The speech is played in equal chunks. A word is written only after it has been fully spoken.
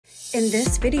In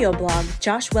this video blog,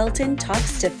 Josh Welton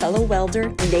talks to fellow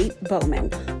welder Nate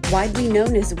Bowman. Widely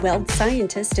known as Weld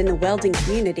Scientist in the welding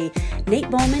community, Nate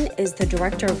Bowman is the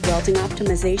Director of Welding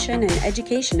Optimization and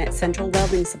Education at Central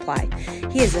Welding Supply.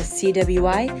 He is a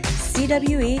CWI,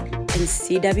 CWE, and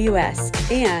CWS,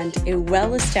 and a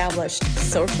well-established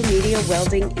social media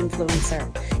welding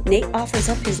influencer. Nate offers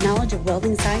up his knowledge of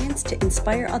welding science to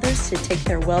inspire others to take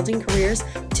their welding careers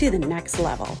to the next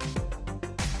level.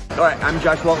 All right, I'm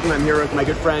Josh Welton. I'm here with my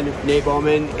good friend Nate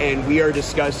Bowman, and we are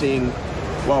discussing,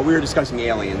 well, we were discussing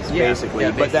aliens, basically.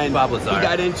 But then Bob Lazar. He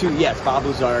got into, Bob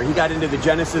Lazar. He got into the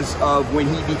genesis of when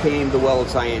he became the Weld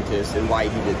Scientist and why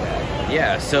he did that.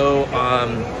 Yeah, so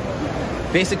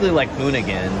basically like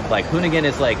Hoonigan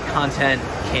is like content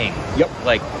king. Yep.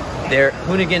 Like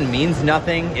Hoonigan means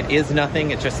nothing. It is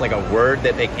nothing. It's just like a word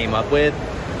that they came up with.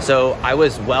 So I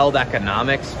was weld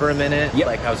economics for a minute. Yep.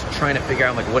 Like I was trying to figure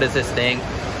out like, what is this thing?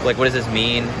 Like, what does this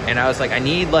mean? And I was like, I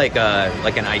need like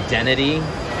an identity.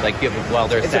 Like you have a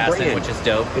welder assassin, which is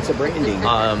dope. It's a branding.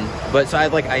 But so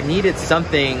I needed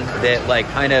something that like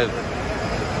kind of,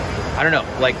 I don't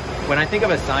know, like when I think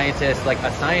of a scientist,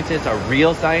 a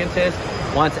real scientist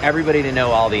wants everybody to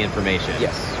know all the information.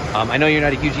 Yes. I know you're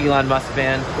not a huge Elon Musk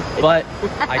fan, but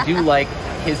I do like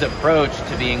his approach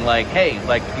to being like, hey,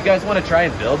 like if you guys want to try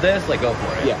and build this, like go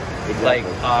for it. Yeah,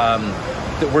 exactly. Like,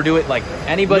 we're doing like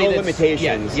anybody. No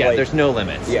limitations. Yeah, like, there's no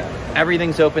limits. Yeah.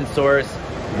 Everything's open source.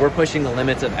 We're pushing the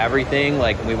limits of everything.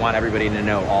 Like we want everybody to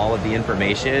know all of the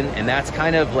information, and that's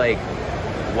kind of like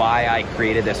why I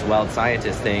created this Weld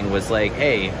Scientist thing. Was like,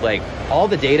 hey, like all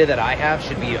the data that I have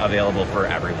should be available for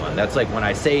everyone. That's like when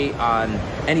I say on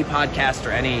any podcast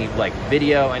or any like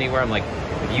video anywhere, I'm like,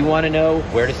 if you want to know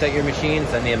where to set your machine,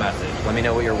 send me a message. Let me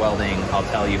know what you're welding. I'll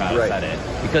tell you how to set it.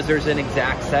 Because there's an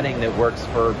exact setting that works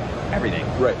for everything.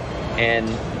 Right. And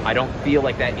I don't feel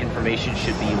like that information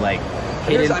should be like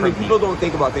hidden from people don't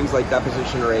think about things like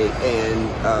deposition rate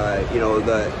and, you know,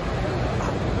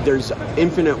 there's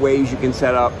infinite ways you can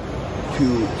set up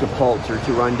to pulse or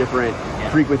to run different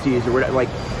frequencies or whatever. Like,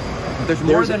 there's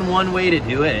more than one way to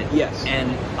do it. Yes.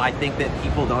 And I think that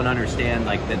people don't understand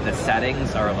like that the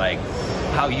settings are like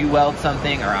how you weld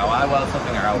something or how I weld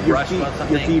something or how Rush weld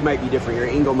something. Your feed might be different, your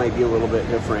angle might be a little bit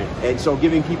different. And so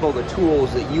giving people the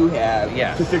tools that you have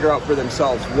to figure out for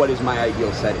themselves what is my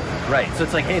ideal setting. Right. So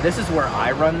it's like, hey, this is where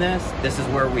I run this. This is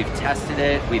where we've tested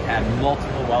it. We've had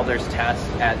multiple welders test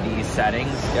at these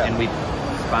settings and we've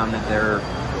found that they're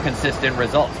consistent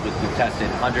results. We've tested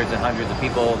hundreds and hundreds of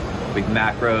people. We've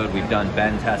macroed, we've done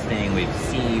bend testing, we've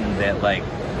seen that like,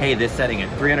 hey, this setting at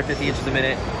 350 inches a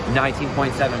minute,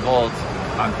 19.7 volts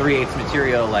on 3/8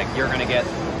 material, like you're gonna get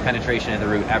penetration in the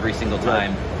root every single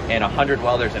time. And 100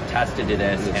 welders have tested to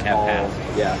this and have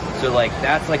passed. Yeah. So like,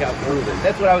 that's like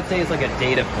that's what I would say is like a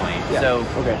data point. Yeah. So,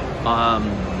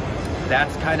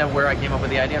 that's kind of where I came up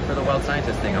with the idea for the Weld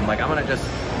Scientist thing. I'm like, I'm gonna just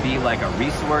be like a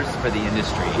resource for the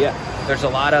industry. Yeah. There's a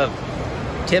lot of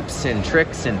tips and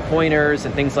tricks and pointers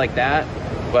and things like that,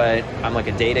 but I'm like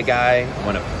a data guy. I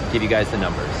want to give you guys the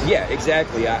numbers. Yeah,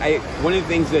 exactly. One of the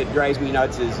things that drives me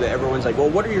nuts is that everyone's like, well,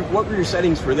 what were your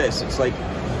settings for this? It's like,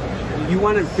 you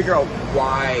want to figure out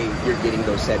why you're getting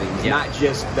those settings, not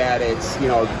just that it's, you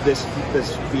know, this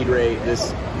feed rate,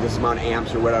 this amount of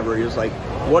amps or whatever. It's like,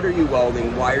 what are you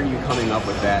welding? Why are you coming up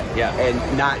with that? Yeah.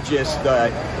 And not just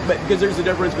but because there's a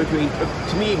difference between,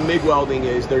 to me, MIG welding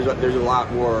is, there's a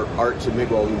lot more art to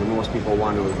MIG welding than most people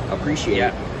want to appreciate.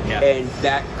 Yeah. And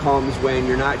that comes when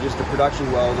you're not just a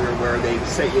production welder where they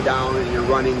set you down and you're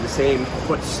running the same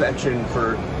foot section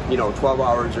for, you know, 12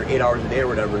 hours or 8 hours a day or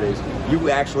whatever it is.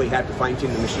 You actually have to fine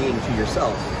tune the machine to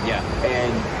yourself. Yeah.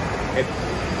 And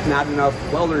if not enough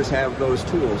welders have those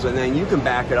tools, and then you can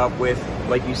back it up with,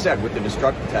 like you said, with the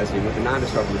destructive testing, with the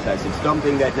non-destructive testing,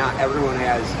 something that not everyone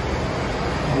has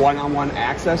one-on-one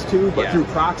access to, but through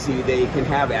proxy they can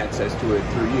have access to it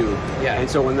through you. Yeah. And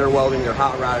so when they're welding their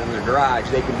hot rod in their garage,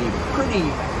 they can be pretty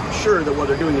sure that what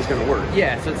they're doing is going to work.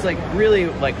 Yeah, so it's like really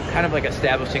like kind of like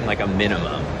establishing like a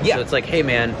minimum. Yeah. So it's like, hey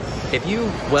man, if you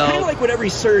it's kind of like what every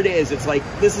cert is. It's like,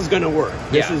 this is going to work.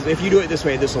 This is, if you do it this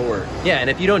way, this will work. Yeah, and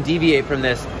if you don't deviate from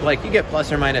this, like you get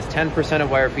plus or minus 10% of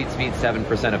wire feet speed,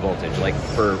 7% of voltage, like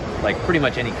for like pretty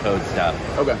much any code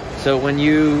stuff. Okay. So when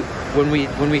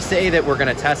we say that we're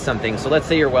going to test something, so let's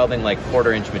say you're welding like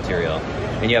 1/4 inch material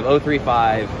and you have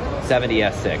 035 70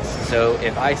 S6. So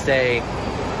if I say,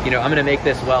 you know, I'm going to make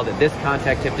this weld at this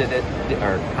contact tip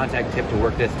to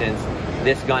work distance,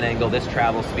 this gun angle, this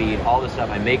travel speed, all this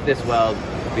stuff. I make this weld,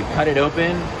 we cut it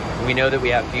open, we know that we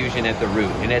have fusion at the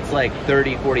root, and it's like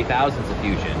 30, 40 thousandths of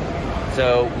fusion.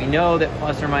 So we know that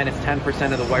plus or minus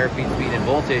 10% of the wire feed speed and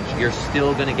voltage, you're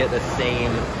still going to get the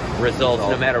same results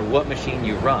no matter what machine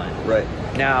you run. Right.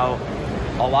 Now,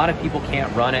 a lot of people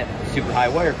can't run at super high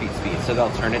wire feed speed, so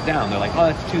they'll turn it down. They're like,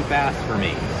 oh, that's too fast for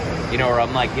me. You know, or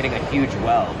I'm like getting a huge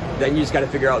weld. Then you just got to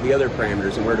figure out the other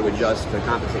parameters and where to adjust to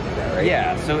compensate for that, right?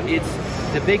 Yeah, so it's,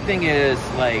 the big thing is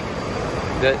like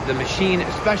the machine,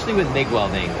 especially with MIG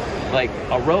welding, like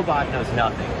a robot knows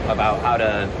nothing about how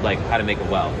to make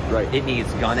a weld. Right. It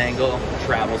needs gun angle,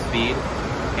 travel speed,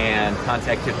 and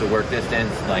contact tip to work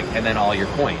distance, and then all your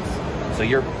points. So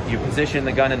you position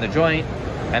the gun in the joint,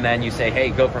 and then you say, hey,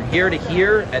 go from here to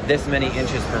here at this many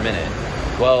inches per minute.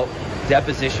 Well,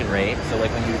 deposition rate, so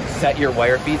like when you set your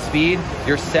wire feed speed,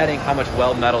 you're setting how much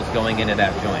weld metal's going into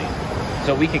that joint.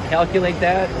 So we can calculate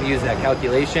that. We use that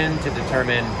calculation to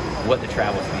determine what the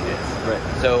travel speed is.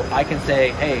 Right. So I can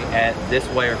say, hey, at this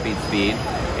wire feed speed,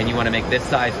 and you want to make this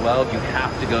size weld, you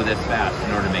have to go this fast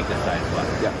in order to make this size weld.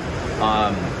 Yeah.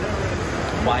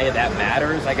 Why that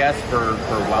matters, I guess, for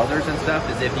welders and stuff,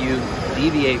 is if you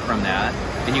deviate from that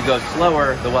and you go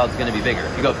slower, the weld's going to be bigger.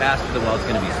 If you go faster, the weld's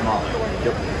going to be smaller.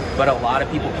 Yep. But a lot of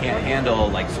people can't handle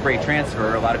like spray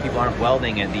transfer. A lot of people aren't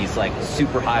welding at these like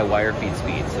super high wire feed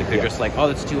speeds. Like they're just like, oh,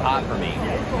 it's too hot for me.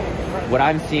 What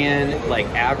I'm seeing, like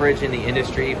average in the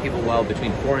industry, people weld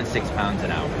between 4 and 6 pounds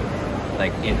an hour,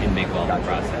 like in MIG welding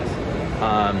process.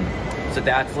 So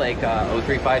that's like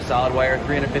 035 solid wire,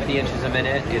 350 inches a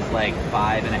minute is like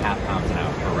 5.5 pounds an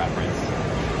hour for reference.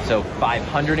 So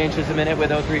 500 inches a minute with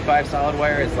 035 solid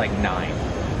wire is like 9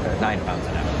 pounds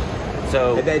an hour.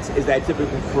 So is that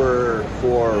typical for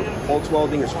pulse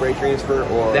welding or spray transfer,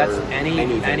 or that's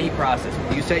any process?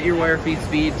 You set your wire feed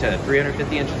speed to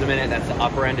 350 inches a minute. That's the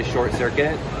upper end of short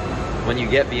circuit. When you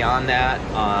get beyond that,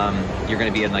 you're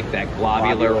going to be in like that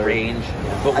globular range.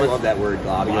 But I love that word,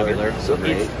 globular. So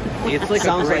great. It's like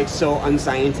sounds like so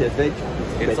unscientific.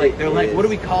 It's like they're like, what do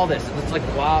we call this? It's like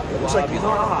globular. It's like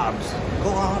globs.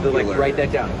 They're like, write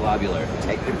that down, globular.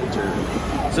 Technical term.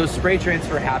 So spray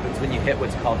transfer happens when you hit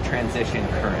what's called transition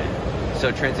current.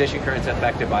 So transition current's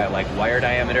affected by like wire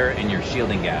diameter and your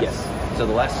shielding gas. Yes. So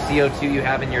the less CO2 you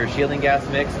have in your shielding gas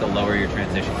mix, the lower your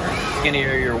transition current. The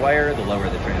skinnier your wire, the lower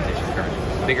the transition current.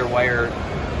 Bigger wire,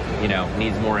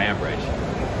 needs more amperage.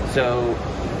 So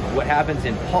what happens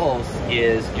in pulse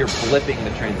is you're flipping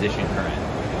the transition current.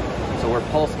 So where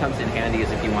pulse comes in handy is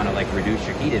if you want to like reduce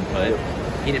your heat input.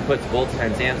 Heat input's volts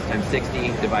times amps times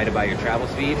 60 divided by your travel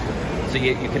speed. So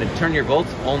you can turn your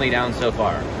volts only down so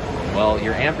far. Well,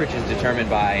 your amperage is determined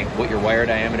by what your wire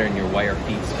diameter and your wire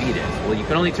feed speed is. Well, you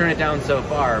can only turn it down so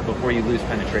far before you lose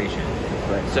penetration.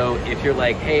 Right. So if you're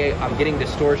like, hey, I'm getting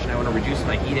distortion, I want to reduce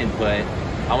my heat input,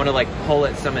 I want to like pull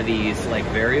at some of these like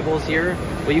variables here,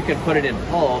 well, you can put it in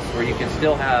pulse where you can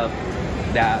still have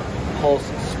that pulse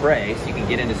spray, so you can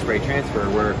get into spray transfer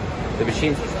where the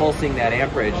machine's pulsing that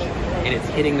amperage and it's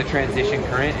hitting the transition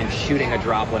current and shooting a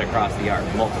droplet across the arc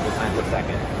multiple times a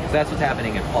second. So that's what's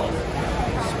happening in pulse.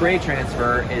 Spray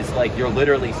transfer is like you're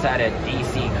literally set at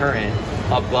DC current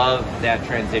above that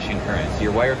transition current. So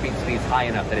your wire feed speed's high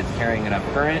enough that it's carrying enough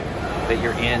current that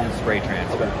you're in spray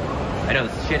transfer. I know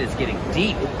this shit is getting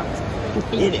deep.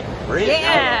 In it. We're in it.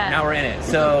 Now we're in it.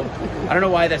 So I don't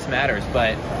know why this matters,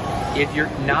 but if you're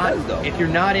not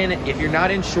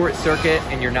in short circuit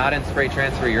and you're not in spray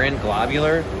transfer, you're in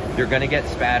globular, you're going to get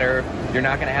spatter, you're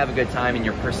not going to have a good time, and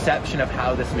your perception of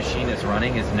how this machine is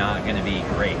running is not going to be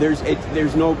great.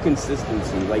 There's no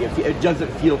consistency. Like it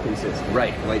doesn't feel consistent.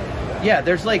 Right. Like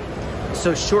there's like,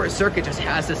 so short circuit just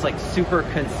has this like super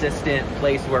consistent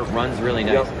place where it runs really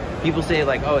nice. Yep. People say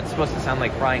like, oh, it's supposed to sound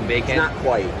like frying bacon. It's not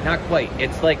quite. Not quite.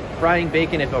 It's like frying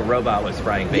bacon if a robot was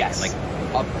frying bacon. Yes. Like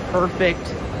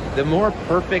the more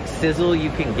perfect sizzle you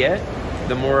can get,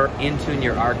 the more in tune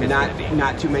your arc is going to be.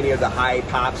 Not too many of the high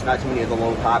pops, not too many of the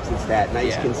low pops. It's that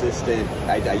nice, consistent.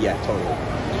 Yeah, totally.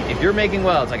 If you're making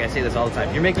welds, like I say this all the time,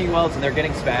 if you're making welds and they're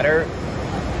getting spatter,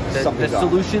 the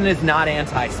solution is not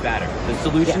anti-spatter. The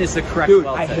solution is the correct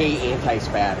weld setting. I hate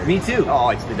anti-spatter. Me too. Oh,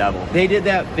 it's the devil. They did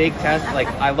that big test. Like,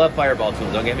 I love Fireball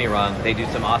tools, don't get me wrong. They do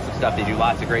some awesome stuff. They do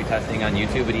lots of great testing on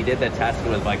YouTube, but he did that test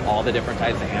with like all the different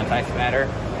types of anti-spatter.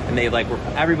 And they like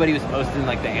everybody was posting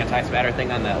like the anti-spatter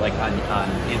thing on on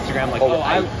Instagram. Like,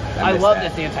 I love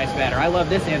this anti-spatter. I love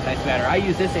this anti-spatter. I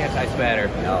use this anti-spatter.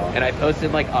 No. And I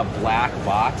posted like a black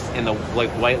box in the like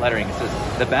white lettering. It says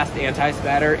the best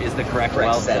anti-spatter is the correct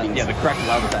weld setting. Yeah, the correct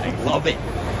weld setting. Love it.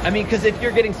 I mean, because if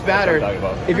you're getting spattered,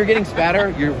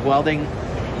 you're welding.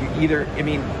 You're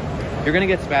gonna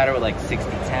get spatter with like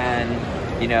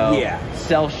 60-10.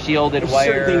 Self-shielded wire.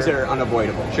 Certain things that are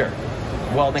unavoidable. Sure.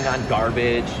 welding on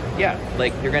garbage, yeah,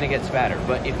 like you're gonna get spatter.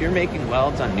 But if you're making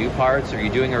welds on new parts, or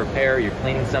you're doing a repair, you're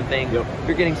cleaning something, you're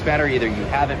getting spatter. Either you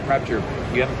haven't prepped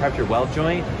your weld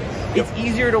joint. It's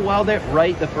easier to weld it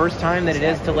right the first time than it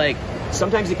is to like.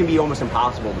 Sometimes it can be almost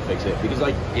impossible to fix it, because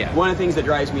like one of the things that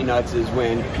drives me nuts is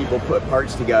when people put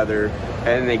parts together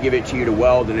and they give it to you to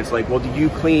weld, and it's like, well, did you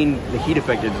clean the heat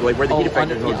effectors, like where the heat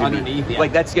effectors are underneath?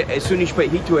 Like that's as soon as you put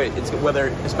heat to it, it's whether,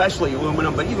 especially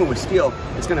aluminum, but even with steel,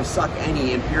 it's going to suck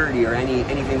any impurity or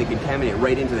anything that contaminate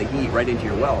right into the heat, right into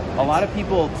your weld. A lot of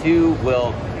people too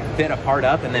will fit a part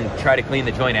up and then try to clean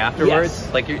the joint afterwards.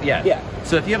 Yes. Like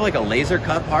So if you have like a laser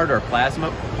cut part or a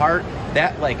plasma part,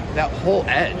 that whole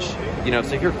edge, you know,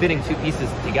 so if you're fitting two pieces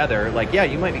together, like, yeah,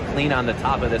 you might be clean on the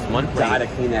top of this one plate, gotta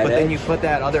clean that but edge. then you put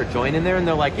that other joint in there and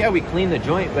they're like, yeah, we clean the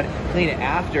joint, but clean it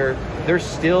after. There's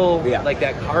still like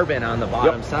that carbon on the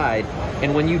bottom side.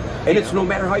 And when it's no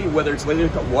matter how whether it's laser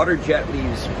cut, water jet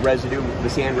leaves residue, the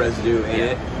sand residue in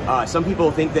it. Some people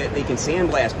think that they can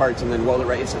sandblast parts and then weld it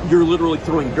right. You're literally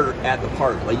throwing dirt at the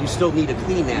part. Like, you still need to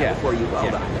clean that before you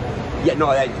weld on it. Yeah,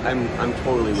 no, I'm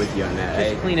totally with you on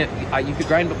that. Just clean it. You could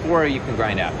grind before, or you can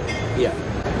grind after. Yeah.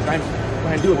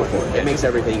 Grind do it before. It makes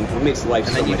everything, it makes life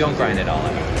so much easier. And then you don't grind it all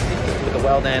out. With the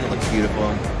weld in, it looks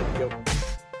beautiful.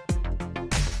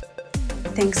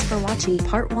 Thanks for watching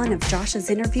part 1 of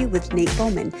Josh's interview with Nate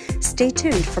Bowman. Stay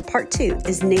tuned for part 2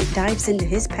 as Nate dives into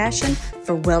his passion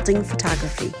for welding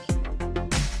photography.